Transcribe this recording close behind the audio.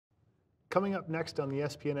Coming up next on the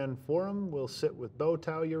SPNN Forum, we'll sit with Bo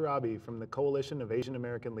Thao-Urabe from the Coalition of Asian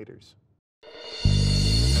American Leaders.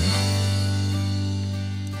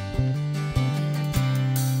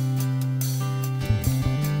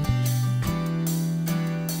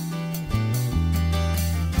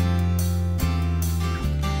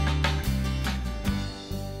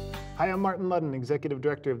 Hi, I'm Martin Ludden, Executive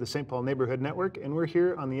Director of the St. Paul Neighborhood Network, and we're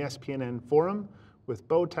here on the SPNN Forum with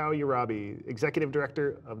Bo Thao-Urabe, Executive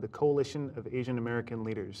Director of the Coalition of Asian American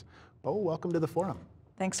Leaders. Bo, welcome to the Forum.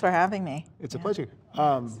 Thanks for having me. It's a pleasure.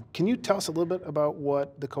 Can you tell us a little bit about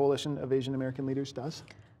what the Coalition of Asian American Leaders does?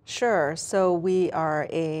 Sure. So we are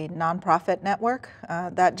a nonprofit network.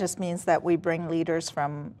 That just means that we bring leaders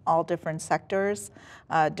from all different sectors,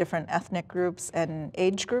 different ethnic groups and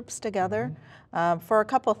age groups together for a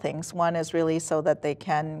couple things. One is really so that they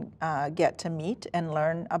can get to meet and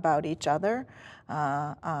learn about each other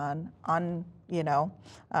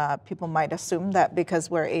people might assume that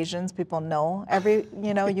because we're Asians, people know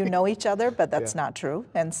you know each other, but that's not true.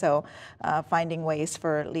 And so finding ways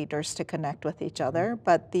for leaders to connect with each other.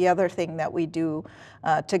 But the other thing that we do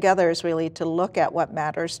together is really to look at what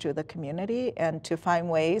matters to the community and to find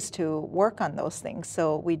ways to work on those things.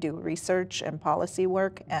 So we do research and policy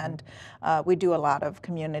work, and we do a lot of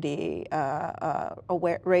community,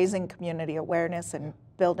 raising community awareness and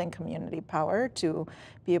building community power to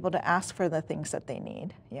be able to ask for the things that they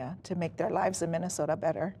need, to make their lives in Minnesota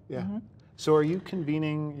better. So are you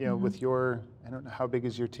convening, with your, I don't know, how big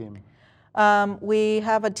is your team? We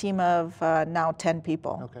have a team of now 10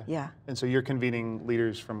 people. Okay. And so you're convening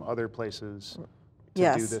leaders from other places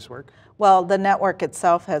to do this work? Well, the network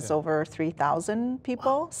itself has over 3,000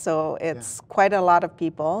 people, so it's quite a lot of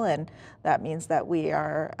people, and that means that we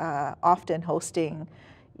are often hosting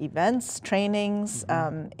events, trainings,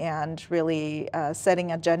 and really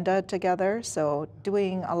setting agenda together, so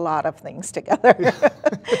doing a lot of things together.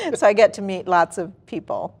 So I get to meet lots of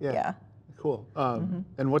people. Cool.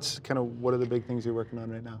 And what are the big things you're working on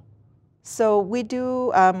right now? So we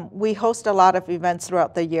do, we host a lot of events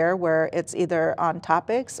throughout the year where it's either on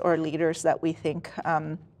topics or leaders that we think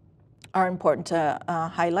are important to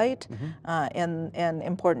highlight and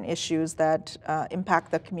important issues that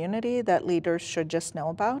impact the community that leaders should just know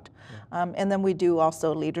about. And then we do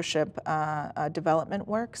also leadership development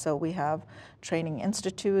work. So we have training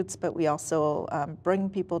institutes, but we also bring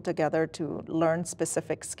people together to learn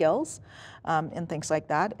specific skills and things like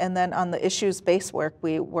that. And then on the issues-based work,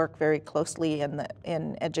 we work very closely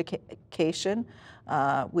in education.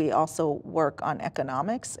 We also work on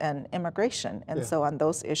economics and immigration, and so on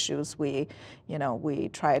those issues, we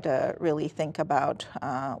try to really think about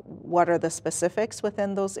what are the specifics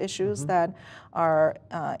within those issues that are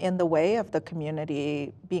in the way of the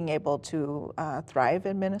community being able to thrive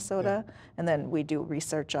in Minnesota, and then we do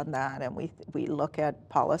research on that, and we look at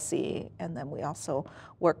policy, and then we also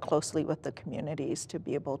work closely with the communities to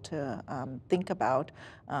be able to think about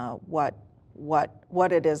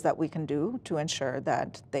what it is that we can do to ensure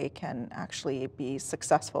that they can actually be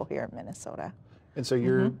successful here in Minnesota. And so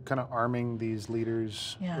you're kind of arming these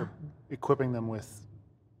leaders, or equipping them with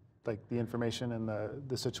like the information and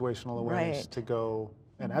the situational awareness to go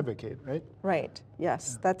and advocate, right? Right,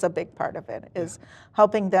 yes, that's a big part of it, is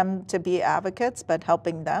helping them to be advocates, but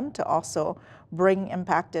helping them to also bring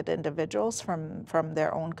impacted individuals from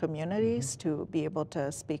their own communities to be able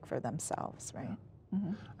to speak for themselves, right?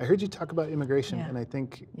 I heard you talk about immigration, and I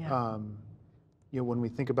think when we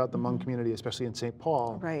think about the Hmong community, especially in St.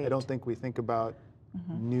 Paul, I don't think we think about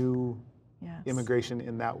new immigration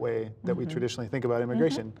in that way that we traditionally think about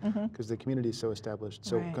immigration, because the community is so established.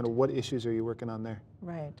 So kind of what issues are you working on there?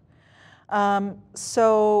 Right.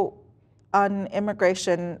 So on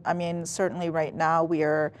immigration, I mean, certainly right now we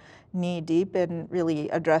are knee-deep in really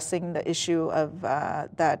addressing the issue of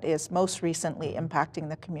that is most recently impacting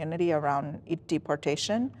the community around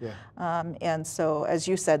deportation. And so, as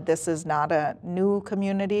you said, this is not a new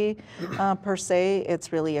community per se.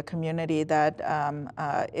 It's really a community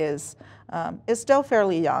that is still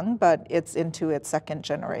fairly young, but it's into its second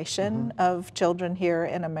generation of children here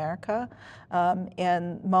in America.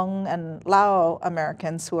 And Hmong and Lao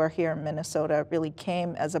Americans who are here in Minnesota really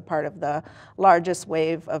came as a part of the largest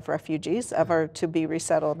wave of refugees ever to be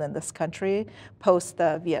resettled in this country post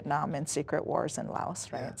the Vietnam and secret wars in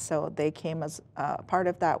Laos, right? So they came as part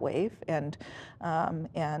of that wave and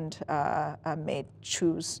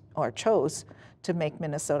chose to make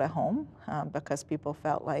Minnesota home because people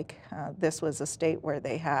felt like this was a state where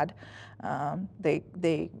they had,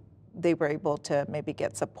 they were able to maybe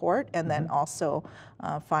get support and then also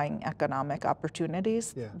find economic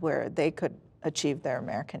opportunities where they could achieve their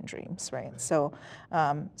American dreams, right? So,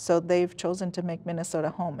 so they've chosen to make Minnesota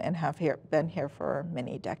home and have been here for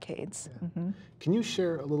many decades. Can you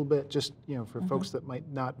share a little bit, just for folks that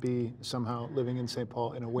might not be somehow living in St.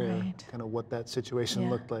 Paul and aware, kind of what that situation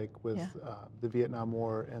looked like with the Vietnam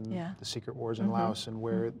War and the secret wars in Laos, and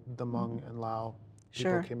where the Hmong and Lao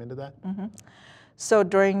people came into that? So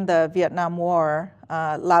during the Vietnam War,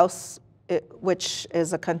 Laos, which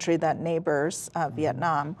is a country that neighbors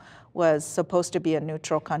Vietnam, was supposed to be a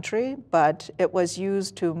neutral country, but it was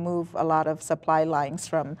used to move a lot of supply lines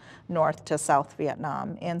from North to South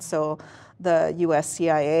Vietnam. And so the US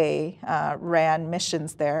CIA ran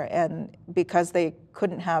missions there, and because they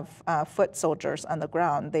couldn't have foot soldiers on the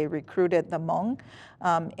ground, they recruited the Hmong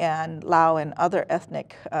and Lao and other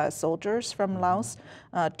ethnic soldiers from Laos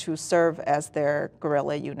to serve as their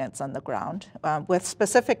guerrilla units on the ground, with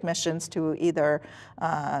specific missions to either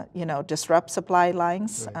disrupt supply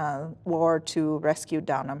lines or to rescue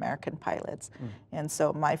down American pilots. And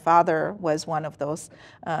so my father was one of those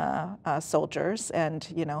soldiers, and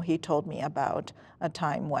he told me about a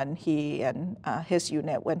time when he and his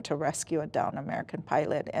unit went to rescue a down American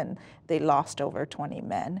pilot, and they lost over 20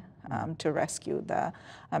 men to rescue the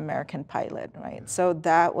American pilot, right? So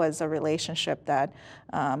that was a relationship that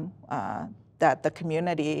that the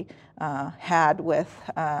community had with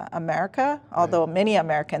America, although many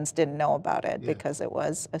Americans didn't know about it because it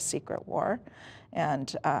was a secret war. And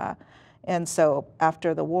so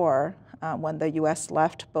after the war, when the U.S.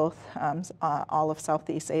 left both all of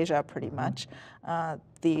Southeast Asia pretty much,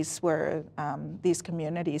 these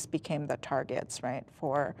communities became the targets, right,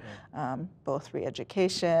 for both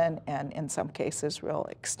re-education and in some cases real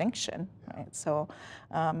extinction, right? So,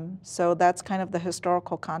 so that's kind of the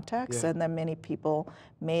historical context, and then many people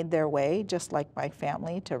made their way, just like my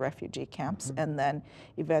family, to refugee camps, and then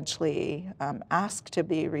eventually asked to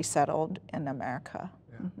be resettled in America.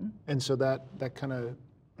 And so that kind of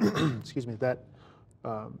excuse me, that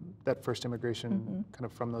first immigration kind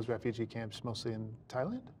of from those refugee camps, mostly in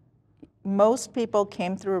Thailand? Most people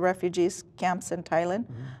came through refugee camps in Thailand.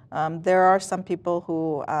 There are some people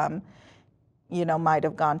who, might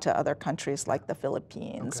have gone to other countries like the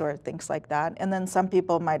Philippines or things like that. And then some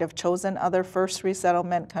people might have chosen other first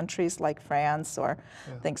resettlement countries like France or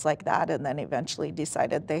things like that, and then eventually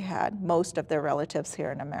decided they had most of their relatives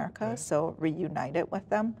here in America, so reunited with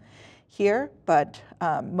them here. But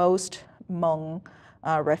most Hmong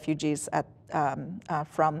refugees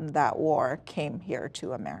from that war came here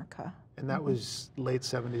to America. And that was late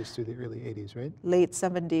 70s through the early 80s, right? Late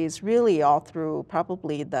 70s, really all through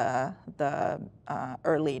probably the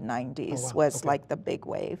early 90s was like the big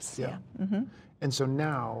waves. And so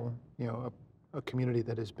now, a community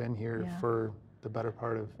that has been here for the better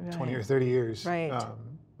part of 20 or 30 years.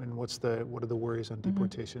 And what are the worries on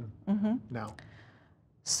deportation now?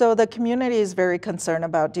 So the community is very concerned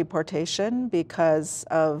about deportation because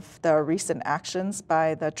of the recent actions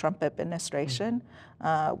by the Trump administration.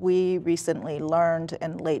 We recently learned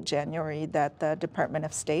in late January that the Department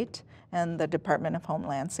of State and the Department of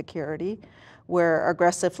Homeland Security were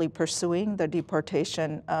aggressively pursuing the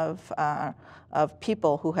deportation of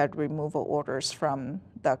people who had removal orders from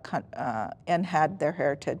the and had their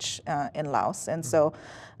heritage in Laos. And so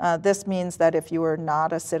this means that if you are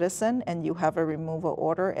not a citizen and you have a removal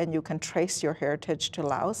order and you can trace your heritage to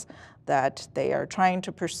Laos, that they are trying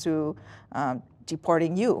to pursue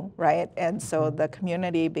deporting you, right? And so the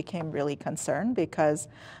community became really concerned because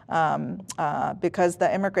the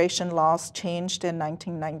immigration laws changed in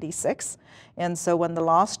 1996. And so when the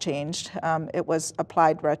laws changed, it was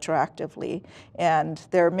applied retroactively. And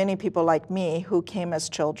there are many people like me who came as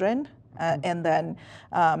children and then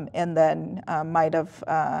might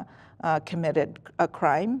have committed a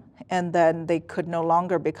crime, and then they could no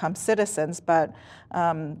longer become citizens, but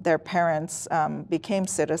their parents became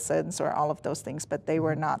citizens or all of those things, but they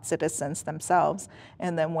were not citizens themselves.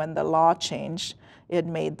 And then when the law changed, it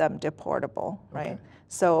made them deportable, right?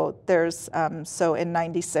 So there's, so in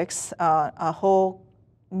 96, a whole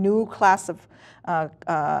new class of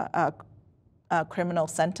criminal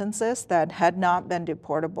sentences that had not been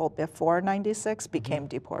deportable before 96 became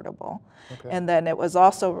deportable. And then it was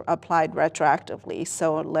also applied retroactively.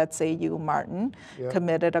 So let's say you, Martin,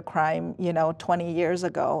 committed a crime, 20 years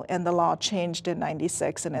ago, and the law changed in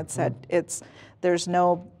 96, and it said there's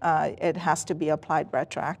no, it has to be applied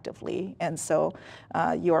retroactively. And so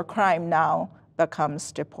your crime now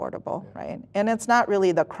becomes deportable, right? And it's not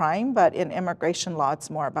really the crime, but in immigration law, it's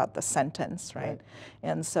more about the sentence, right?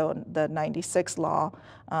 And so the 96 law,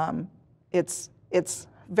 it's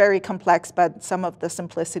very complex, but some of the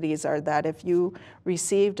simplicities are that if you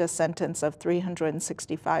received a sentence of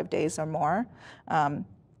 365 days or more,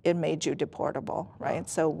 it made you deportable, right? Wow.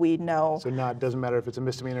 So we know. So doesn't matter if it's a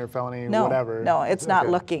misdemeanor, felony, no, whatever. No, it's not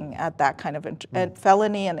looking at that kind of,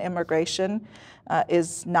 felony and immigration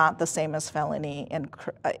is not the same as felony in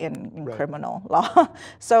right. criminal law.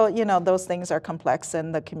 So, you know, those things are complex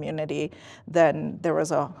in the community. Then there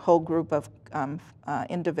was a whole group of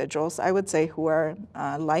individuals, I would say, who are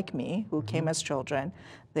like me, who came as children.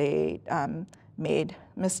 They made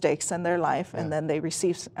mistakes in their life, and then they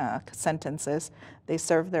received sentences. They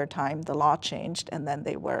served their time, the law changed, and then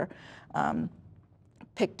they were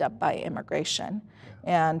picked up by immigration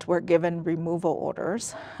and were given removal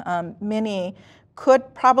orders. Many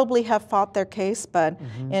could probably have fought their case, but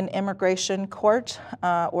in immigration court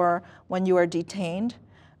or when you are detained,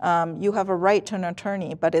 you have a right to an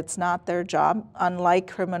attorney, but it's not their job.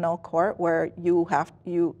 Unlike criminal court, where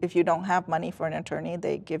if you don't have money for an attorney,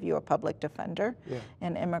 they give you a public defender. Yeah.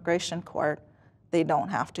 In immigration court, they don't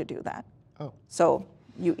have to do that. Oh. So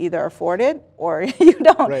you either afford it or you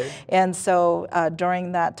don't. Right. And so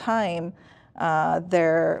during that time,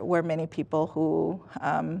 there were many people who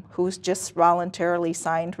just voluntarily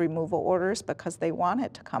signed removal orders because they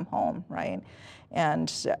wanted to come home, right?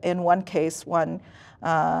 And in one case, one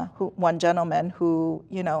gentleman who,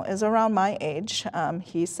 you know, is around my age,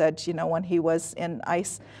 he said, you know, when he was in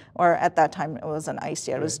ICE, or at that time it wasn't ICE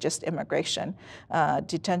yet, it was just immigration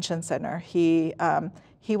detention center,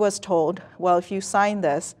 he was told, well, if you sign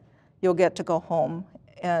this, you'll get to go home,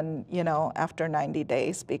 and, you know, after 90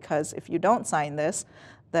 days, because if you don't sign this,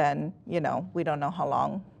 then, you know, we don't know how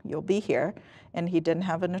long you'll be here. And he didn't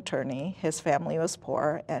have an attorney. His family was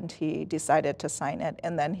poor, and he decided to sign it.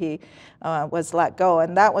 And then he was let go.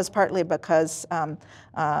 And that was partly because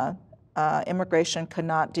immigration could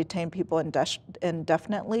not detain people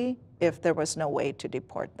indefinitely if there was no way to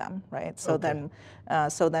deport them, right? So then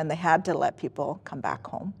they had to let people come back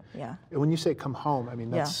home. Yeah. When you say come home, I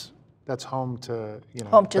mean that's home to, you know,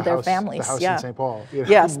 home to their families. The house in St. Paul. You know,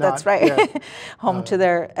 yes, that's right. Home to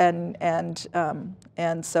their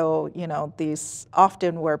and so, you know, these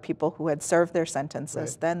often were people who had served their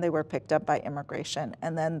sentences. Right. Then they were picked up by immigration,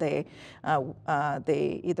 and then they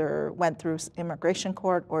either went through immigration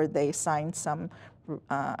court or they signed some,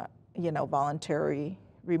 you know, voluntary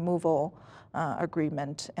removal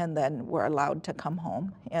agreement, and then were allowed to come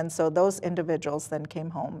home. And so those individuals then came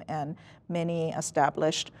home, and many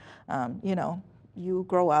established, you know, you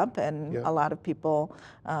grow up, and a lot of people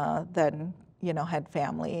then, you know, had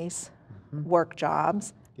families, work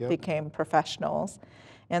jobs, became professionals.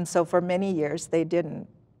 And so for many years they didn't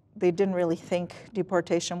really think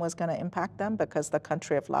deportation was going to impact them, because the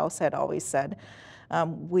country of Laos had always said,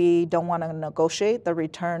 we don't want to negotiate the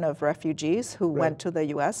return of refugees who went to the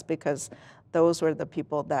U.S. because those were the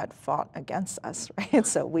people that fought against us, right?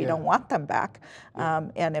 So we don't want them back.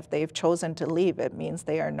 And if they've chosen to leave, it means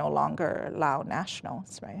they are no longer Lao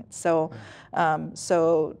nationals, right? So,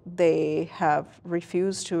 so they have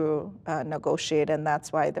refused to negotiate, and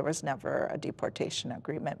that's why there was never a deportation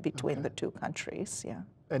agreement between the two countries,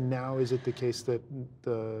 And now is it the case that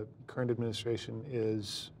the current administration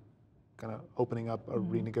is kind of opening up a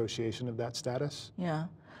renegotiation of that status? Yeah.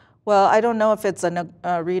 Well, I don't know if it's a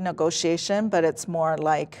renegotiation, but it's more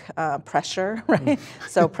like pressure, right?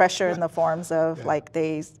 So pressure in the forms of like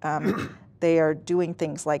they are doing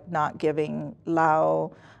things like not giving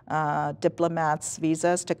Lao diplomats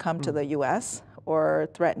visas to come to the U.S., or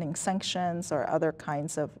threatening sanctions or other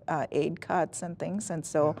kinds of aid cuts and things. And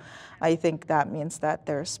so I think that means that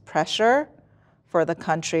there's pressure for the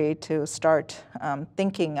country to start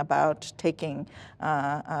thinking about taking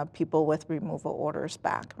people with removal orders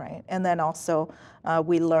back, right? And then also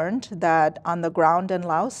we learned that on the ground in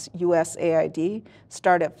Laos, USAID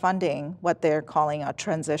started funding what they're calling a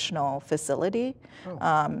transitional facility.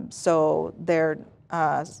 So they're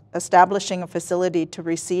establishing a facility to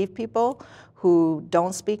receive people who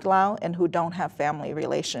don't speak Lao and who don't have family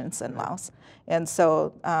relations in Laos. And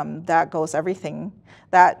so that goes everything,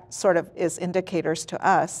 that sort of is indicators to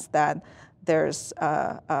us that there's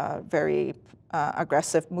a very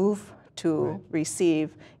aggressive move to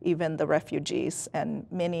receive even the refugees. And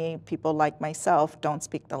many people like myself don't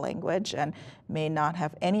speak the language and may not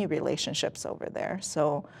have any relationships over there.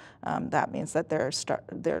 So that means that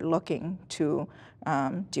they're looking to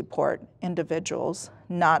deport individuals,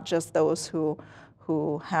 not just those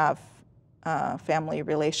who have family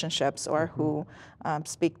relationships or who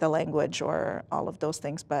speak the language or all of those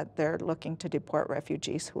things, but they're looking to deport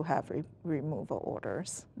refugees who have removal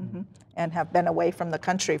orders and have been away from the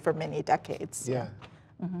country for many decades. Yeah.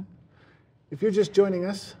 If you're just joining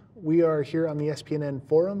us, we are here on the SPNN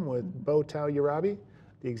Forum with Bo Thao-Urabe,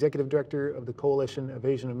 the Executive Director of the Coalition of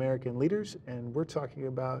Asian American Leaders, and we're talking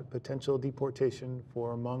about potential deportation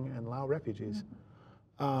for Hmong and Lao refugees.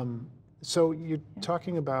 So you're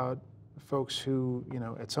talking about folks who,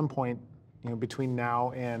 at some point, between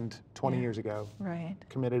now and 20 years ago,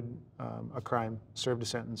 committed a crime, served a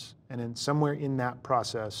sentence, and then somewhere in that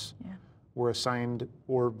process were assigned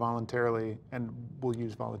or voluntarily, and we'll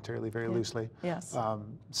use voluntarily very loosely,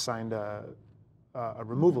 signed a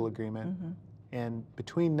removal agreement. And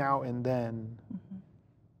between now and then,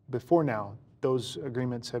 before now, those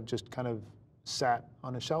agreements have just kind of sat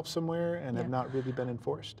on a shelf somewhere and have not really been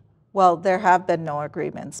enforced. Well, there have been no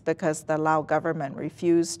agreements because the Lao government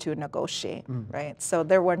refused to negotiate, right? So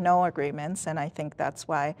there were no agreements, and I think that's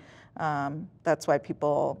why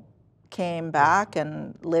people came back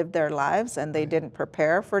and lived their lives, and they didn't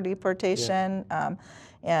prepare for deportation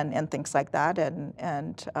and things like that,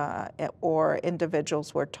 or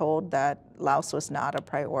individuals were told that Laos was not a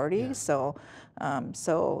priority. So, in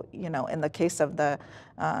the case of the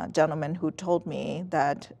gentleman who told me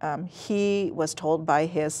that he was told by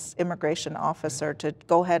his immigration officer to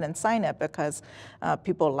go ahead and sign it because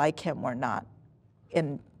people like him were not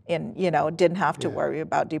didn't have to worry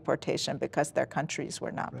about deportation because their countries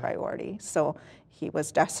were not priority. So he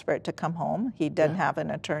was desperate to come home. He didn't have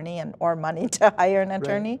an attorney or money to hire an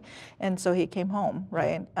attorney, and so he came home.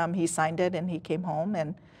 He signed it and he came home,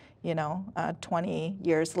 and 20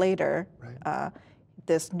 years later,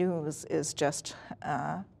 this news is just,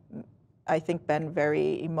 I think, been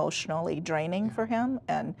very emotionally draining for him.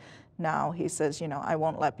 And now he says, I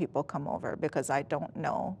won't let people come over because I don't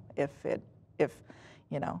know if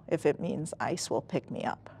it means ICE will pick me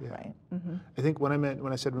up, right? I think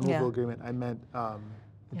when I said removal agreement, I meant,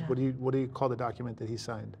 what do you call the document that he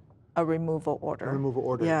signed? A removal order. A removal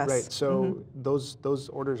order, right. So those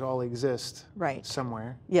orders all exist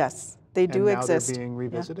somewhere. Yes, they do exist. And now they're being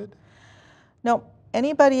revisited? No,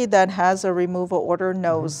 anybody that has a removal order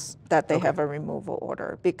knows that they have a removal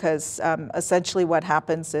order, because essentially what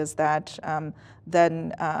happens is that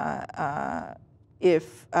then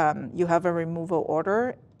if you have a removal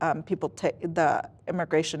order, the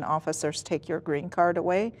immigration officers take your green card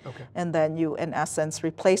away, and then you, in essence,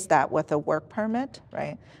 replace that with a work permit,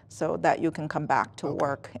 right? So that you can come back to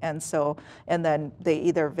work. And then they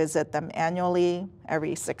either visit them annually,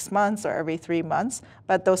 every 6 months or every 3 months.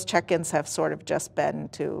 But those check-ins have sort of just been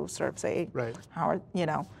to sort of say, how are,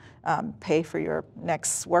 pay for your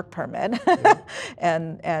next work permit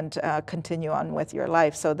and continue on with your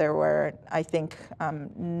life. So there were, I think,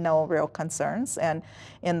 no real concerns. And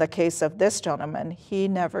in the case of this gentleman, he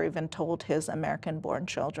never even told his American-born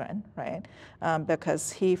children, right?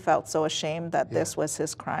 Because he felt so ashamed that this was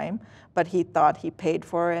his crime, but he thought he paid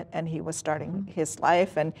for it and he was starting his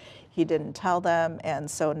life, and he didn't tell them. And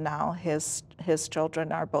so now his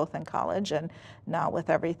children are both in college, and now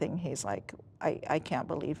with everything, he's like, I can't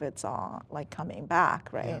believe it's all like coming back,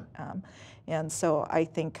 right? And so I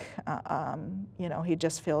think, he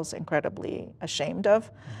just feels incredibly ashamed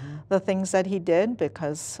of the things that he did,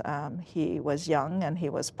 because he was young and he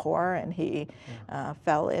was poor, and he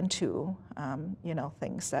fell into,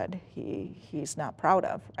 things that he's not proud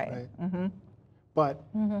of, right? But,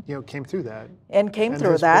 came through that. And came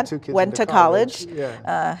through that, went to college,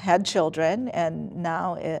 had children, and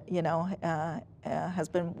now, has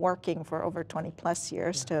been working for over 20 plus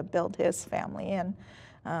years to build his family. And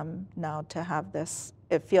now to have this,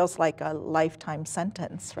 it feels like a lifetime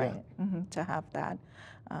sentence, right? To have that.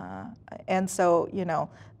 And so,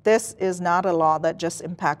 this is not a law that just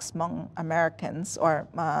impacts Hmong Americans or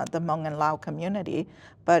the Hmong and Lao community,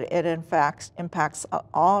 but it in fact impacts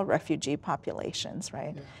all refugee populations,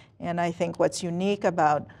 right? And I think what's unique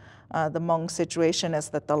about the Hmong situation is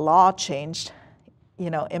that the law changed,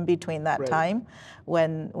 in between that time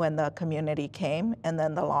when the community came, and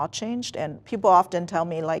then the law changed. And people often tell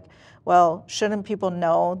me, like, well, shouldn't people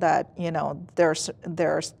know that, there's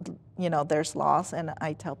laws? And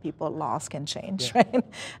I tell people laws can change, right?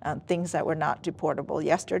 Things that were not deportable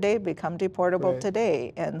yesterday become deportable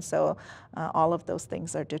today. And so all of those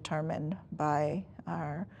things are determined by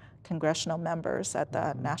our congressional members at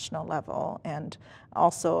the national level, and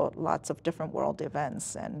also lots of different world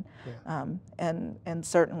events. And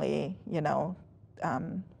certainly,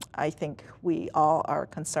 I think we all are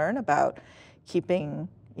concerned about keeping,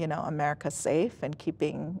 America safe and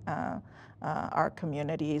keeping our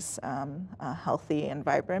communities healthy and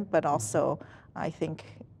vibrant, but also I think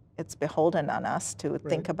it's beholden on us to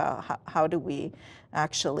think about how do we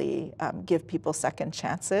actually give people second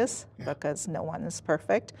chances, because no one is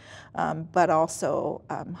perfect, but also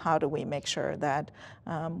how do we make sure that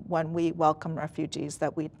when we welcome refugees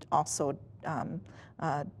that we also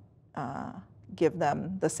give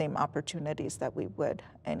them the same opportunities that we would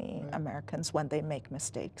any Americans when they make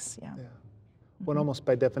mistakes. When almost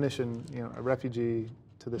by definition, a refugee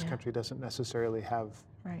to this country doesn't necessarily have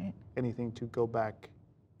anything to go back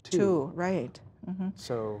to.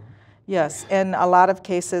 So. Yes, in a lot of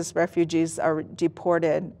cases, refugees are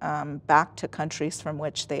deported back to countries from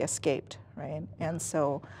which they escaped, right? And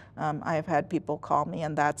so I've had people call me,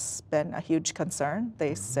 and that's been a huge concern.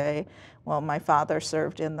 They say, well, my father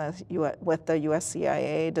served in with the US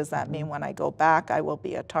CIA. Does that mean when I go back, I will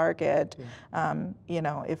be a target,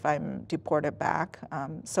 if I'm deported back?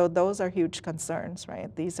 So those are huge concerns, right?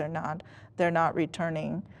 They're not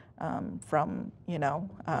returning from,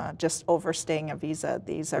 just overstaying a visa.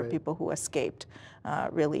 These are people who escaped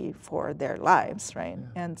really for their lives, right?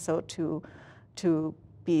 And so to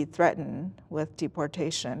be threatened with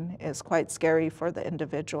deportation is quite scary for the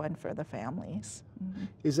individual and for the families.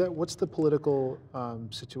 What's the political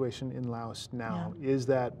situation in Laos now? Is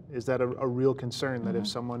that a real concern that if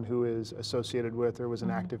someone who is associated with or was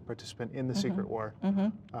an active participant in the secret war,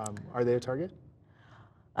 are they a target?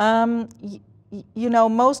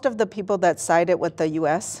 Most of the people that sided with the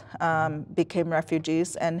U.S. Became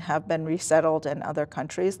refugees and have been resettled in other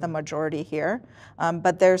countries, the majority here.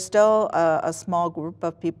 But there's still a small group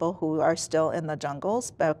of people who are still in the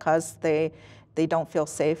jungles because they don't feel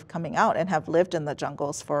safe coming out and have lived in the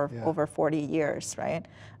jungles for over 40 years, right?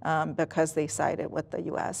 Because they sided with the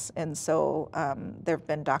U.S. And so there have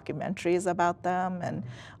been documentaries about them and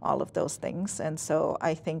all of those things. And so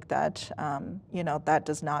I think that, that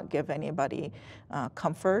does not give anybody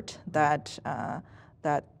comfort that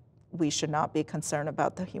we should not be concerned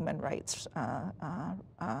about the human rights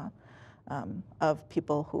of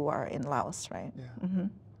people who are in Laos, right?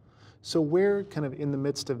 So we're kind of in the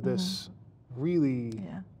midst of this really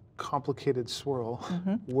complicated swirl.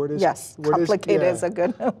 Complicated is a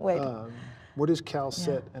good way. Where does CAAL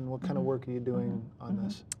sit, and what kind of work are you doing on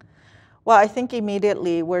this? Well, I think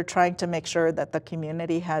immediately we're trying to make sure that the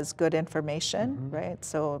community has good information, right?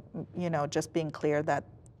 So, just being clear that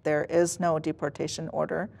there is no deportation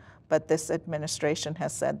order, but this administration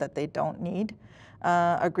has said that they don't need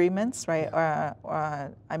agreements, right?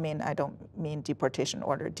 I mean, I don't mean deportation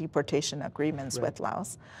order, deportation agreements with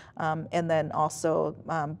Laos. And then also,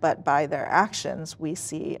 but by their actions, we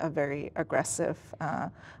see a very aggressive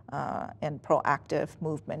and proactive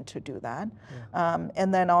movement to do that.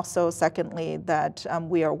 And then also, secondly, that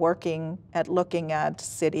we are working at looking at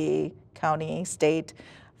city, county, state,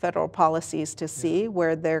 federal policies to see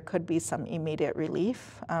where there could be some immediate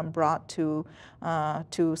relief brought to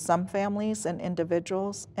some families and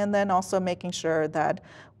individuals, and then also making sure that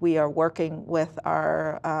we are working with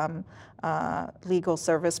our legal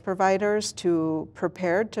service providers to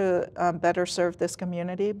prepare to better serve this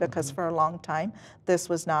community, because for a long time this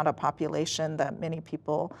was not a population that many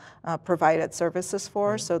people provided services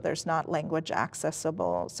for, so there's not language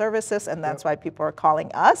accessible services, and that's why people are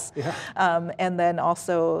calling us. And then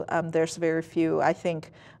also there's very few, I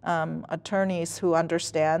think, attorneys who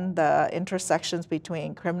understand the intersections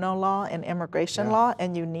between criminal law and immigration law,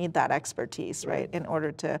 and you need that expertise, right, in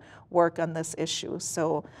order to work on this issue.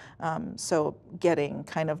 So, so getting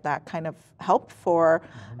that kind of help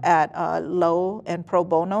at a low and pro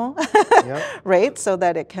bono rate, so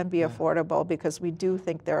that it can be affordable, because we do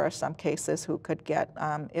think there are some cases who could get,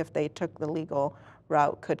 if they took the legal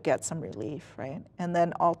route, could get some relief, right? And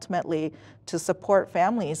then ultimately to support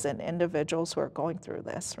families and individuals who are going through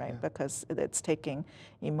this, right? Because it's taking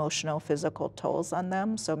emotional, physical tolls on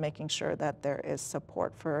them. So making sure that there is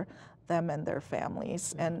support for them and their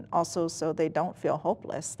families, and also so they don't feel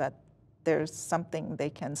hopeless, that there's something they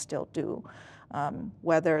can still do,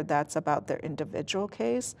 whether that's about their individual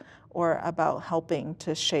case or about helping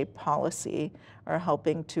to shape policy or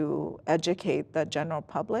helping to educate the general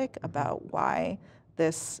public about why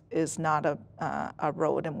this is not a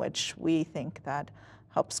road in which we think that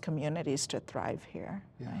helps communities to thrive here.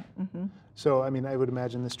 Right? So, I mean, I would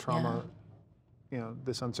imagine this trauma,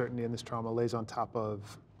 this uncertainty and this trauma lays on top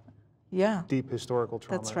of deep historical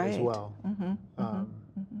trauma as well.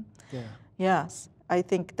 Yes, I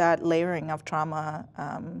think that layering of trauma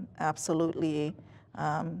absolutely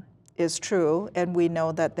is true, and we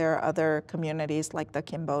know that there are other communities like the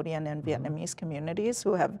Cambodian and Vietnamese communities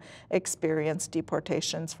who have experienced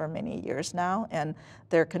deportations for many years now, and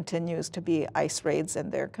there continues to be ICE raids in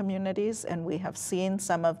their communities, and we have seen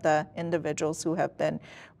some of the individuals who have been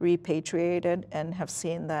repatriated and have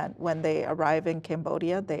seen that when they arrive in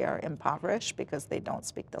Cambodia, they are impoverished because they don't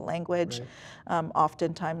speak the language. Right.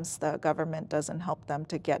 Oftentimes the government doesn't help them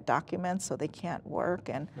to get documents, so they can't work.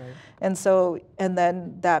 And, right. and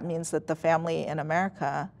then that means that the family in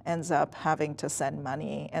America ends up having to send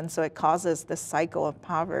money. And so it causes this cycle of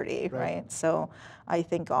poverty, right? So I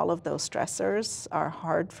think all of those stressors are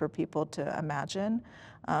hard for people to imagine,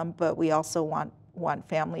 but we also want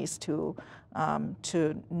families to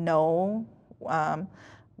know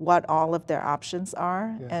what all of their options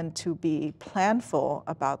are, and to be planful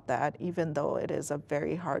about that, even though it is a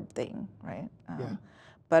very hard thing, right?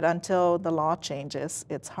 But until the law changes,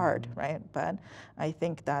 it's hard, right? But I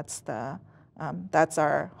think that's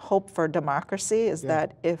our hope for democracy, is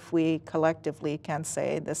that if we collectively can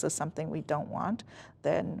say this is something we don't want,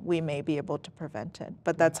 then we may be able to prevent it.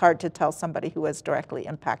 But that's hard to tell somebody who is directly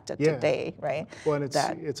impacted today, right? Well, and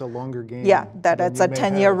it's a longer game. Yeah, that it's a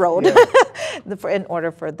 10-year road in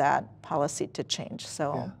order for that policy to change.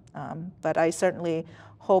 So, but I certainly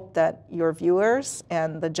hope that your viewers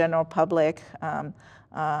and the general public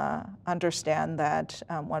understand that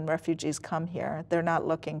when refugees come here, they're not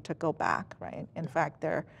looking to go back, right? In fact,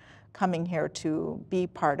 they're coming here to be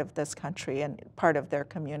part of this country and part of their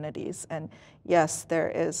communities. And yes, there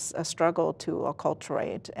is a struggle to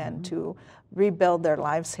acculturate and to rebuild their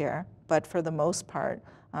lives here, but for the most part,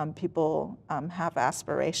 people have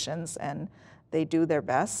aspirations and they do their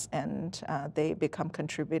best, and they become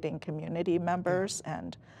contributing community members,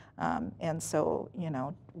 and so, you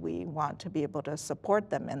know, we want to be able to support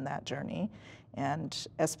them in that journey, and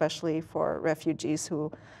especially for refugees who,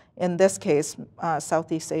 in this case,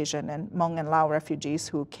 Southeast Asian and Hmong and Lao refugees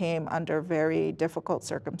who came under very difficult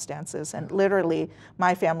circumstances. And literally,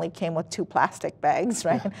 my family came with 2 plastic bags,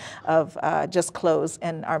 right, of just clothes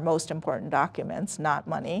and our most important documents, not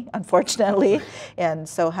money, unfortunately. And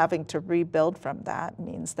so having to rebuild from that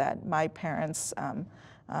means that my parents,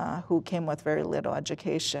 who came with very little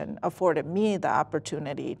education, afforded me the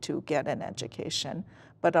opportunity to get an education.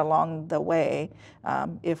 But along the way,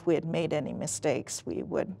 if we had made any mistakes, we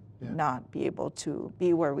would not be able to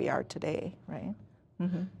be where we are today, right?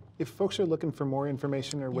 If folks are looking for more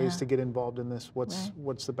information or ways to get involved in this,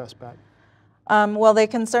 what's the best bet? Well, they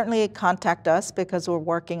can certainly contact us because we're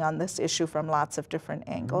working on this issue from lots of different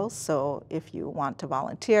angles. So if you want to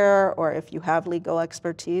volunteer or if you have legal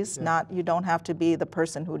expertise, you don't have to be the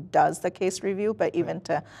person who does the case review, but even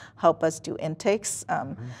to help us do intakes.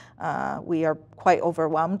 We are quite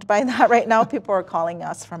overwhelmed by that right now. People are calling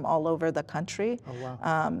us from all over the country. Oh,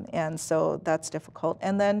 wow. And so that's difficult.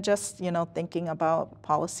 And then just, you know, thinking about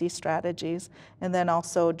policy strategies, and then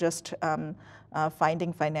also just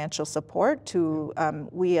finding financial support to,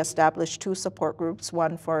 we established 2 support groups,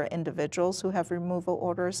 one for individuals who have removal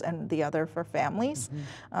orders and the other for families,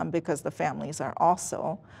 because the families are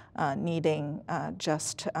also needing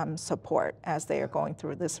just support as they are going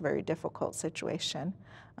through this very difficult situation.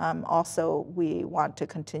 Also, we want to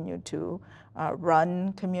continue to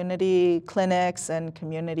run community clinics and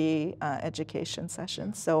community education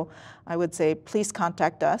sessions. So I would say please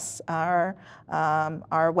contact us. Our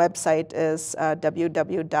website is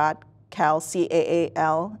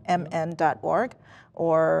www.CAAL-MN.org,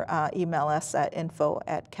 or email us at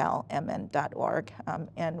info@CAAL-MN.org,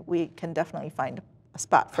 and we can definitely find a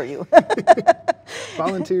spot for you.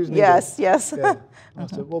 Volunteers needed. Yes. Yeah.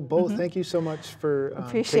 Awesome. Well, Bo, thank you so much for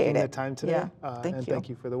taking the time today. Thank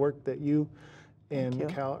you for the work that you and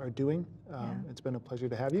CAAL are doing. It's been a pleasure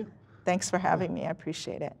to have you. Thanks for having me. I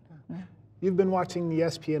appreciate it. You've been watching the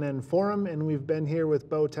SPNN Forum, and we've been here with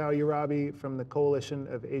Bo Thao-Urabe from the Coalition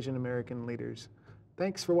of Asian American Leaders.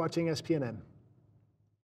 Thanks for watching SPNN.